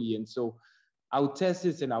locally. And so our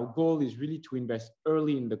thesis and our goal is really to invest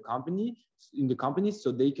early in the company,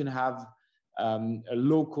 so they can have a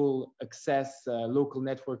local access, local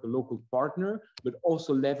network, a local partner, but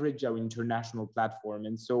also leverage our international platform.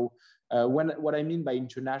 And so what I mean by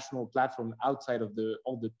international platform outside of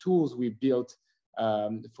all the tools we built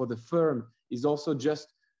for the firm is also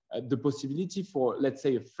just the possibility for, let's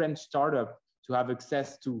say, a French startup to have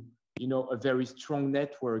access to, a very strong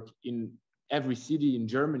network in every city in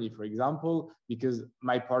Germany, for example, because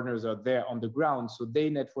my partners are there on the ground. So they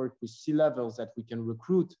network with C-levels that we can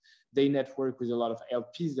recruit. They network with a lot of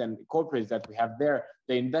LPs and corporates that we have there.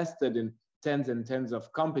 They invested in tens and tens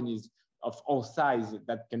of companies of all sizes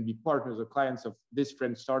that can be partners or clients of this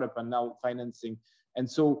French startup and now financing. And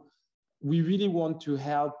so we really want to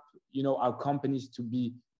help, our companies to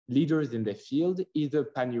be leaders in the field, either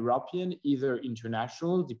pan-European, either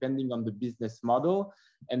international, depending on the business model.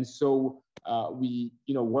 And so we,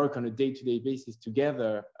 work on a day-to-day basis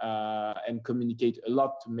together and communicate a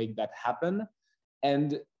lot to make that happen.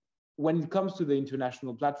 And when it comes to the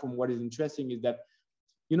international platform, what is interesting is that,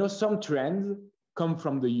 some trends come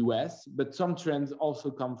from the US, but some trends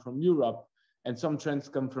also come from Europe, and some trends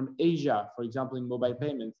come from Asia, for example, in mobile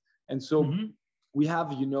payments. And so we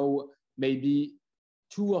have, maybe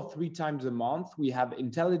 2 or 3 times a month, we have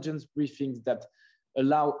intelligence briefings that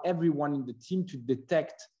allow everyone in the team to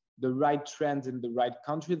detect the right trends in the right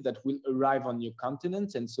countries that will arrive on your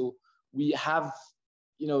continent. And so we have,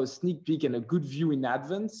 a sneak peek and a good view in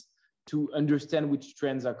advance to understand which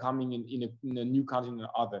trends are coming in a new continent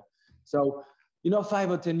or other. So,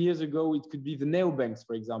 5 or 10 years ago, it could be the neobanks,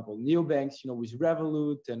 for example. Neobanks, with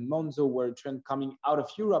Revolut and Monzo were a trend coming out of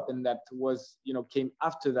Europe, and that was, came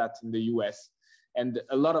after that in the US. And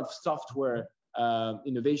a lot of software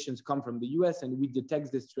innovations come from the US, and we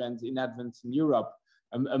detect these trends in advance in Europe.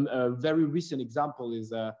 A very recent example is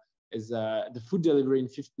the food delivery in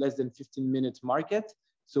less than 15-minute market.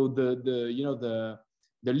 So the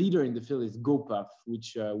leader in the field is GoPuff,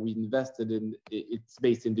 which we invested in. It's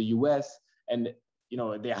based in the US, and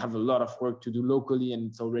they have a lot of work to do locally, and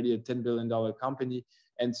it's already a $10 billion company.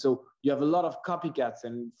 And so you have a lot of copycats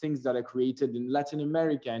and things that are created in Latin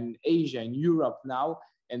America and Asia and Europe now.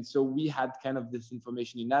 And so we had kind of this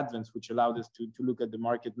information in advance, which allowed us to look at the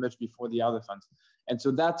market much before the other funds. And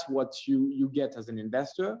so that's what you get as an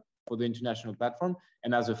investor for the international platform,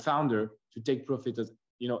 and as a founder to take profit as,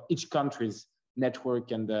 each country's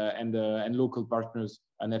network and local partners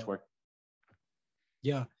network.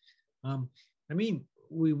 Yeah.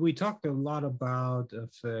 We talked a lot about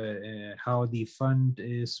how the fund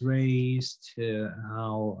is raised,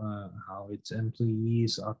 how its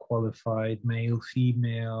employees are qualified, male,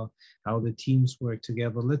 female, how the teams work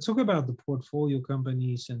together. Let's talk about the portfolio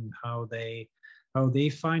companies and how they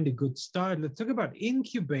find a good start. Let's talk about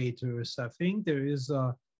incubators. I think there is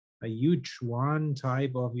a huge one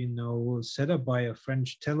type of, set up by a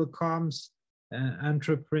French telecoms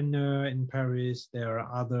entrepreneur in Paris. There are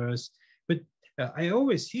others, but I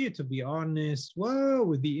always hear, to be honest, well,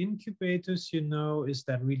 with the incubators, is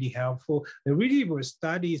that really helpful? There really were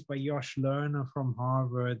studies by Josh Lerner from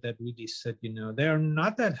Harvard that really said, they're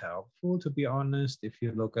not that helpful, to be honest. If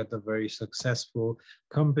you look at the very successful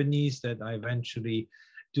companies that eventually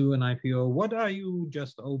do an IPO, what are your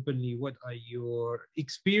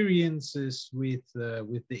experiences with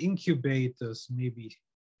the incubators? Maybe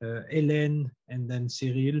Hélène and then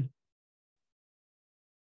Cyril.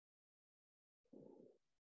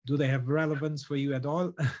 Do they have relevance for you at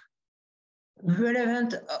all?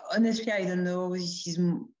 Relevant, honestly, I don't know. This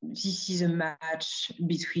is a match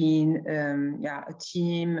between a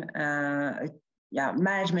team,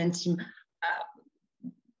 management team,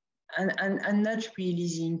 and not really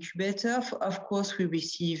the incubator. Of course, we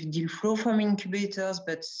receive deal flow from incubators,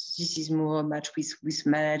 but this is more a match with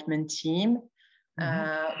management team.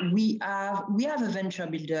 We have a venture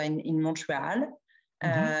builder in Montreal.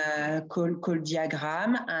 Called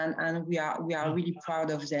Diagram, and we are really proud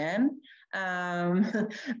of them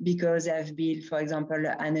because they've built, for example,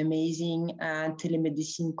 an amazing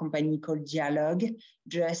telemedicine company called Dialogue,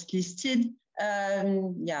 just listed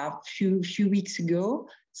few weeks ago.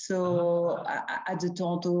 So at the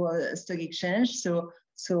Toronto Stock Exchange.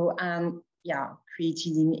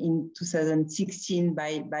 Created in 2016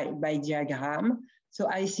 by Diagram. So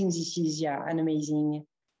I think this is an amazing.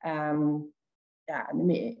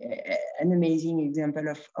 An amazing example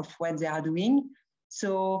of what they are doing.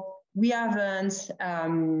 So we haven't,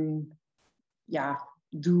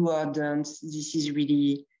 do or don't. This is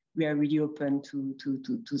really, we are really open to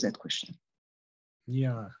that question.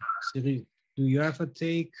 Yeah, Cyril, do you have a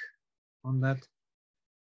take on that?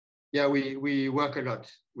 Yeah, we work a lot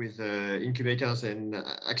with incubators and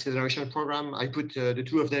acceleration program. I put the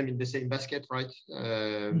two of them in the same basket, right?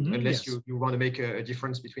 Unless yes. you want to make a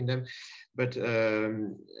difference between them. But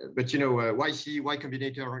you know, Y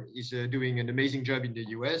Combinator is doing an amazing job in the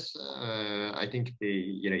US. I think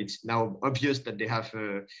it's now obvious that they have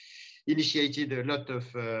initiated a lot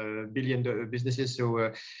of billion businesses.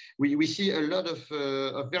 So we see a lot of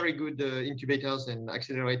very good incubators and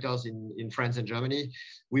accelerators in France and Germany.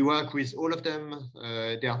 We work with all of them.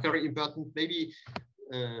 They are very important, maybe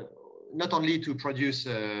not only to produce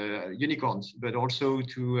unicorns, but also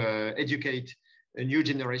to educate a new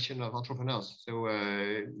generation of entrepreneurs. So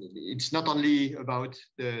it's not only about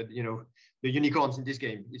the unicorns in this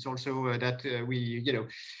game. It's also that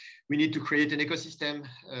we need to create an ecosystem.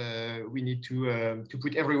 We need to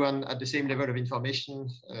put everyone at the same level of information,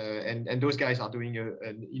 and those guys are doing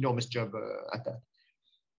an enormous job at that.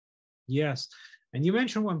 Yes, and you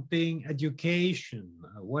mentioned one thing: education.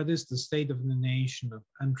 What is the state of the nation of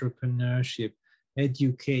entrepreneurship,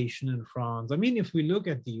 education in France? I mean, if we look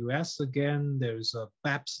at the US again, there's a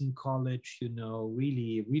Babson College,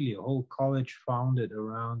 really a whole college founded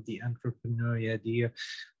around the entrepreneurial idea.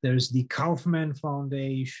 There's the Kaufman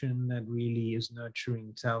Foundation that really is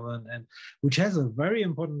nurturing talent, and which has a very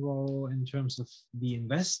important role in terms of the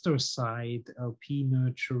investor side, LP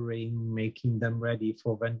nurturing, making them ready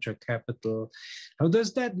for venture capital. How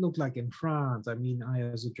does that look like in France? I mean, I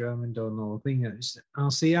as a German don't know. Is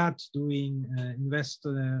INSEAD doing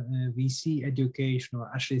investor VC education, or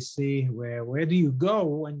HEC? Where do you go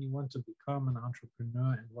when you want to become an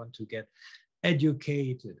entrepreneur and want to get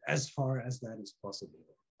educated as far as that is possible?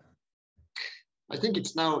 I think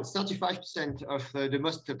it's now 35% of the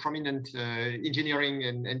most prominent engineering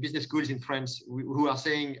and business schools in France who are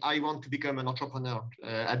saying, I want to become an entrepreneur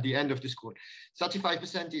at the end of the school.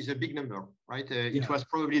 35% is a big number, right? It was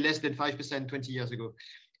probably less than 5% 20 years ago.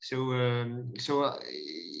 So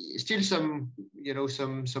still some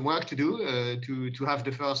work to do to have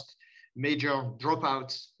the first major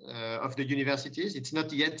dropouts of the universities. It's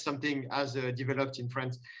not yet something as developed in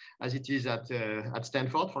France as it is at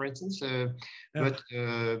Stanford, for instance. But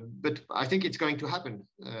I think it's going to happen,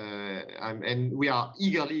 and we are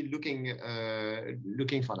eagerly looking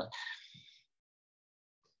for that.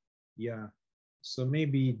 Yeah. So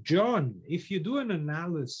maybe, John, if you do an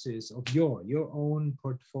analysis of your own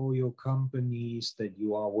portfolio companies that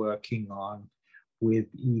you are working on with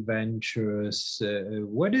E.Ventures,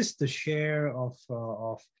 what is the share of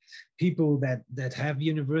people that have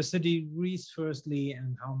university degrees, firstly,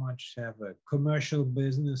 and how much have a commercial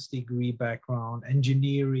business degree background,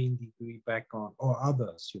 engineering degree background, or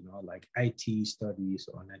others, like IT studies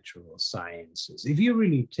or natural sciences? If you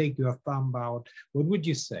really take your thumb out, what would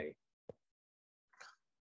you say?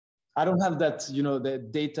 I don't have that, the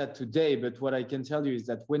data today, but what I can tell you is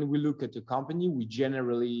that when we look at a company, we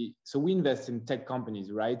invest in tech companies,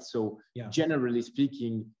 right? So generally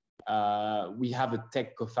speaking, we have a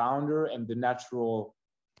tech co-founder, and the natural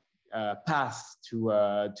path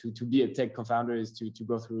to be a tech co-founder is to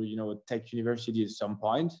go through, a tech university at some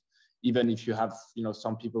point, even if you have,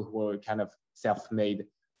 some people who are kind of self-made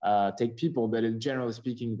tech people, but generally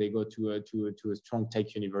speaking, they go to a strong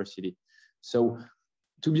tech university. So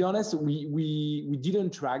to be honest, we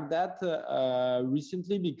didn't track that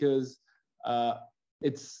recently because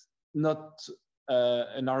it's not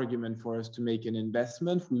an argument for us to make an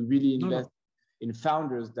investment. We really invest in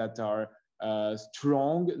founders that are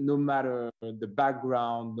strong, no matter the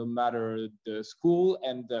background, no matter the school.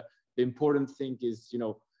 And the important thing is,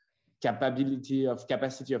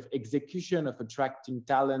 capacity of execution, of attracting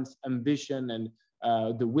talents, ambition, and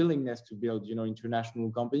the willingness to build,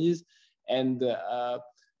 international companies. And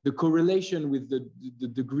the correlation with the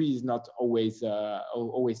degree is not always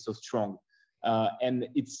so strong, and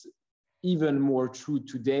it's even more true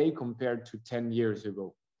today compared to 10 years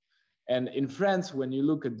ago. And in France, when you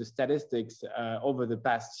look at the statistics over the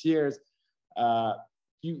past years, 10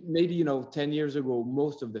 years ago,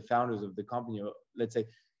 most of the founders of the company, let's say,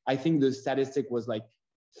 I think the statistic was like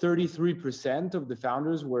 33% of the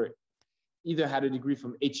founders either had a degree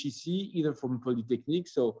from HEC, either from Polytechnique,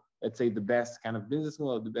 so let's say the best kind of business school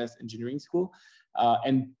or the best engineering school.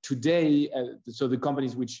 And today, so the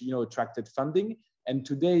companies which attracted funding, and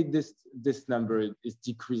today this number is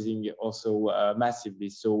decreasing also massively.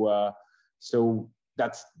 So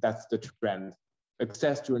that's the trend.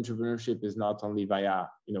 Access to entrepreneurship is not only via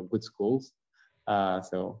good schools.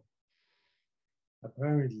 So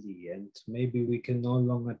apparently, and maybe we can no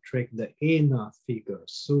longer track the ENA figure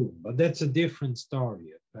soon, but that's a different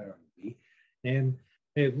story apparently. And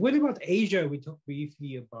What about Asia? We talked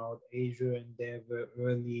briefly about Asia, and there were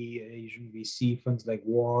early Asian VC funds like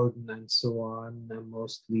Walden and so on,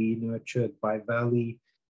 mostly nurtured by Valley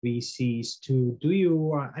VCs too. Do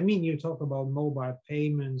you, I mean, you talk about mobile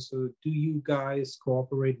payments, so do you guys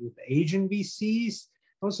cooperate with Asian VCs?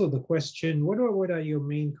 Also the question, what are your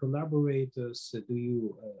main collaborators? Do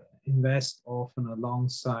you invest often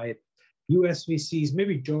alongside US VCs?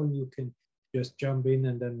 Maybe John, you can just jump in,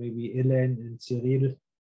 and then maybe Hélène and Cyril.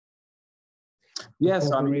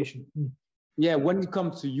 Yes, I mean, yeah, when it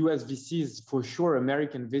comes to US VCs, for sure,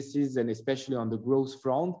 American VCs, and especially on the growth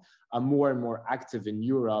front, are more and more active in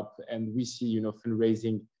Europe. And we see,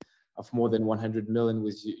 fundraising of more than 100 million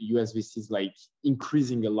with US VCs like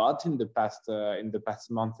increasing a lot in the past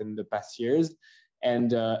month and the past years.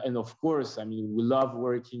 And of course, I mean, we love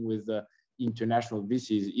working with international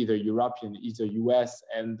VCs, either European, either US,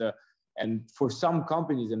 and for some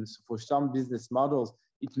companies and for some business models,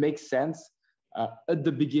 it makes sense at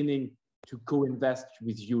the beginning to co-invest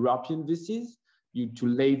with European VCs, to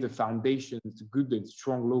lay the foundations, good and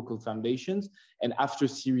strong local foundations, and after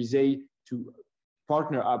Series A to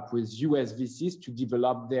partner up with US VCs to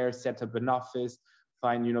develop there, set up an office,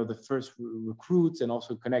 find the first recruits, and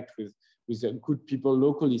also connect with good people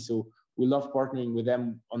locally. So we love partnering with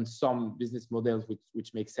them on some business models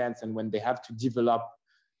which make sense, and when they have to develop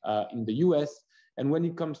in the US. And when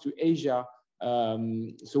it comes to Asia,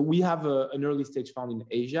 so we have an early stage fund in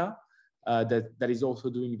Asia that is also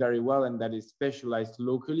doing very well, and that is specialized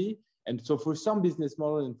locally. And so for some business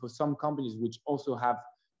models and for some companies which also have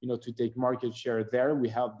to take market share there, we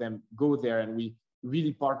help them go there, and we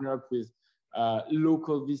really partner up with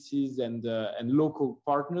local VCs and local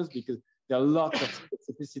partners, because there are lots of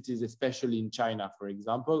specificities, especially in China, for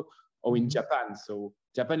example, or in Japan. So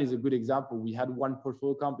Japan is a good example. We had one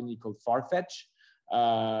portfolio company called Farfetch,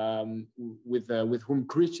 with whom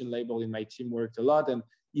Christian Label in my team worked a lot, and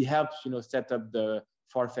he helped set up the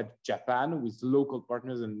Farfetch Japan with local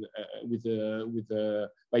partners and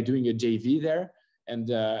by doing a JV there.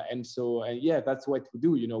 And so yeah, that's what we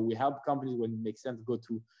do. We help companies when it makes sense go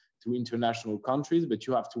to international countries, but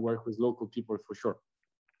you have to work with local people for sure.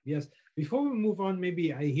 Yes. Before we move on,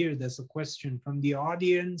 maybe I hear there's a question from the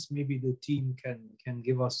audience. Maybe the team can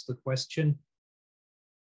give us the question.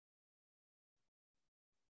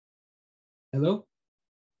 Hello?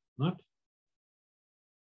 Not?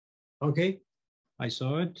 Okay. I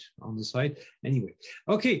saw it on the side. Anyway,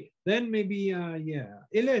 okay, then maybe, yeah.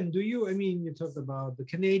 Hélène, you talked about the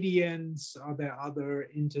Canadians. Are there other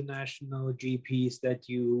international GPs that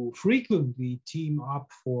you frequently team up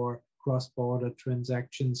for cross-border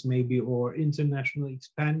transactions, maybe, or international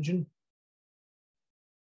expansion?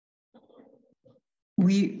 I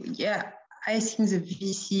think the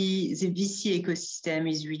VC ecosystem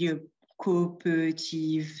is really a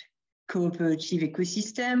cooperative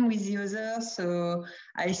ecosystem with the others. So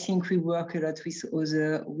I think we work a lot with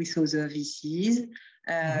other VCs.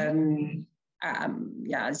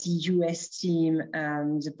 The US team,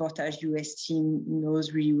 the Portage US team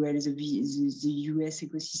knows really well the US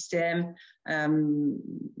ecosystem.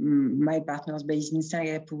 My partners based in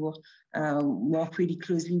Singapore work really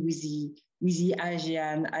closely with the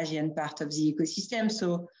Asian part of the ecosystem.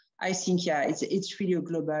 So I think, it's really a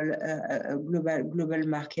global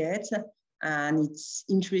market, and it's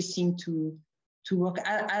interesting to work,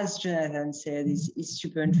 as Jonathan said, it's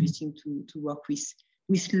super interesting to work with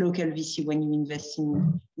local VC when you invest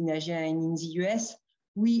in Asia and in the US.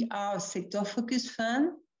 We are a sector-focused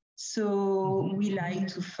fund, so we like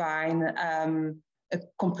to find a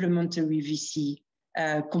complementary VC,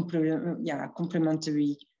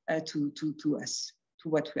 complementary to us, to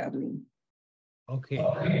what we are doing. Okay,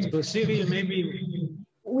 so Cyril, maybe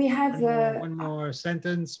we have one more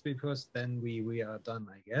sentence, because then we are done,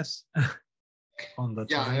 I guess. On the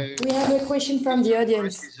time. We have a question from the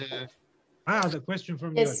audience. The question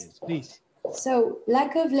from the audience, please. So,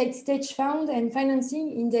 lack of late-stage fund and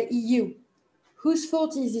financing in the EU. Whose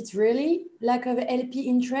fault is it really? Lack of LP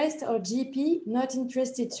interest or GP not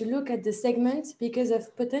interested to look at the segment because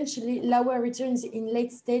of potentially lower returns in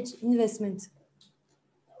late-stage investment?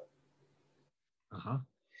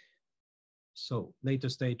 So, later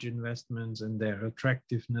stage investments and their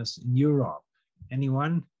attractiveness in Europe.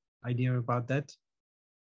 Anyone idea about that?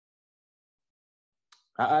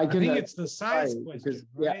 I think it's the size question,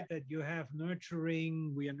 right? Yeah. That you have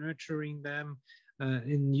we are nurturing them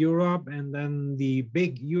in Europe, and then the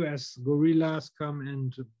big US gorillas come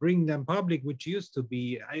and bring them public, which used to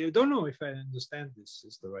be, I don't know if I understand this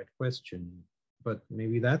is the right question, but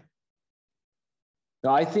maybe that. No,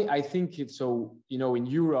 I think it's so, in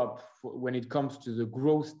Europe, when it comes to the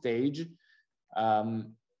growth stage,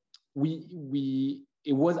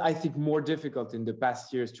 it was, I think, more difficult in the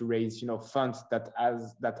past years to raise, funds that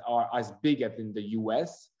are as big as in the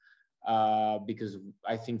US, because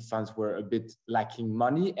I think funds were a bit lacking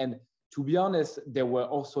money. And to be honest, there were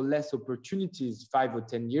also less opportunities 5 or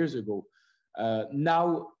 10 years ago.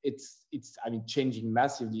 Now it's changing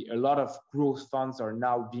massively. A lot of growth funds are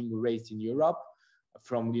now being raised in Europe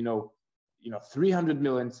from 300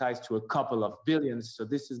 million size to a couple of billions. So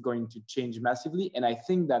this is going to change massively. And I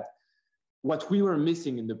think that what we were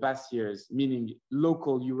missing in the past years, meaning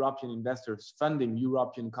local European investors funding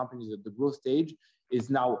European companies at the growth stage, is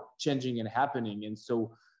now changing and happening. And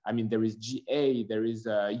so, there is GA, there is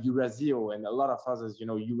Eurazeo, and a lot of others,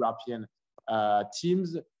 European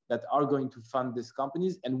teams that are going to fund these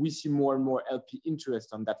companies. And we see more and more LP interest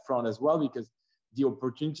on that front as well, because the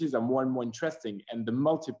opportunities are more and more interesting, and the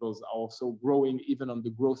multiples are also growing even on the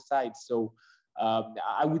growth side. So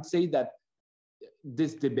I would say that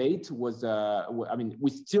this debate was, we're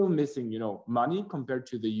still missing, money compared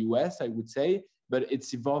to the US, I would say, but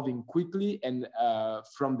it's evolving quickly. And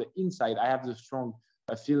from the inside, I have the strong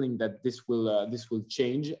feeling that this will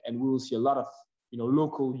change, and we will see a lot of,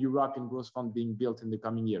 local European growth fund being built in the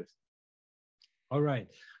coming years. All right.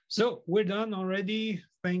 So we're done already.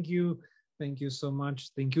 Thank you. Thank you so much.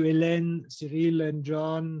 Thank you, Hélène, Cyril, and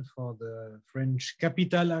John for the French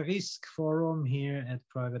Capital à Risque Forum here at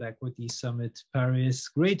Private Equity Summit Paris.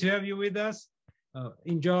 Great to have you with us.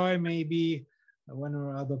 Enjoy maybe one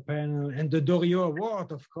or other panel, and the Doriot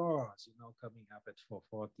Award, of course, coming up at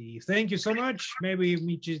 4:40. Thank you so much. Maybe we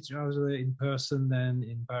meet each other in person then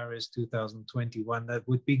in Paris 2021. That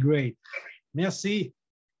would be great. Merci.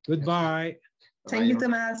 Goodbye. Thank you,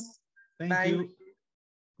 Thomas. Thank Bye. you.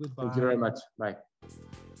 Goodbye. Thank you very much. Bye.